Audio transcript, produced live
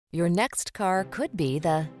Your next car could be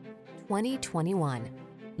the 2021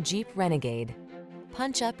 Jeep Renegade.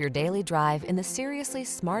 Punch up your daily drive in the seriously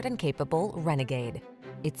smart and capable Renegade.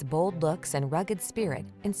 Its bold looks and rugged spirit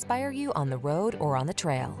inspire you on the road or on the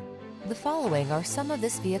trail. The following are some of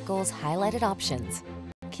this vehicle's highlighted options: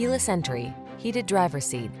 keyless entry, heated driver's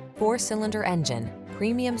seat, 4-cylinder engine,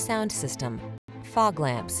 premium sound system, fog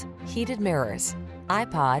lamps, heated mirrors,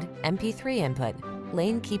 iPod, MP3 input,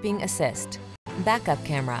 lane keeping assist, backup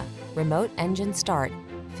camera, remote engine start.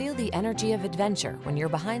 Feel the energy of adventure when you're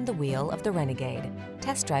behind the wheel of the Renegade.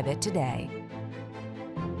 Test drive it today.